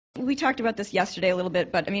We talked about this yesterday a little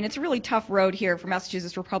bit, but I mean, it's a really tough road here for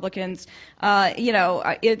Massachusetts Republicans. Are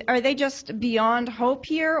they just beyond hope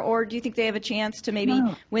here, or do you think they have a chance to maybe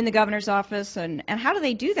win the governor's office? And how do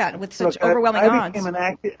they do that with such overwhelming odds?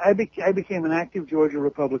 I became an active Georgia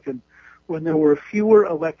Republican when there were fewer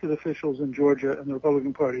elected officials in Georgia in the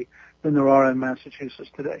Republican Party than there are in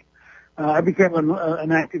Massachusetts today. I became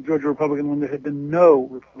an active Georgia Republican when there had been no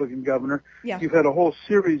Republican governor. Yeah. You've had a whole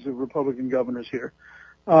series of Republican governors here.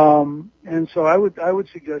 And so I would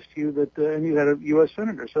suggest to you that, and you had a U.S.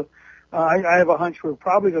 senator. So I have a hunch we're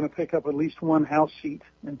probably going to pick up at least one House seat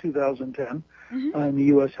in 2010 in the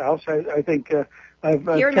U.S. House. I think I've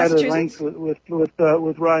chatted at length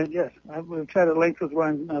with Ryan. Yes, I've chatted at length with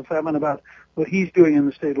Ryan Fattman about what he's doing in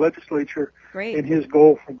the state legislature and his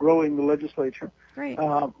goal for growing the legislature. Great.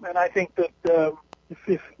 And I think that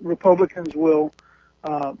if Republicans will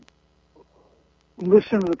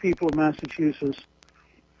listen to the people of Massachusetts,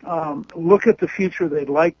 look at the future they'd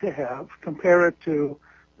like to have, compare it to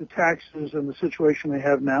the taxes and the situation they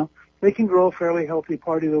have now, they can grow a fairly healthy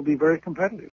party that will be very competitive.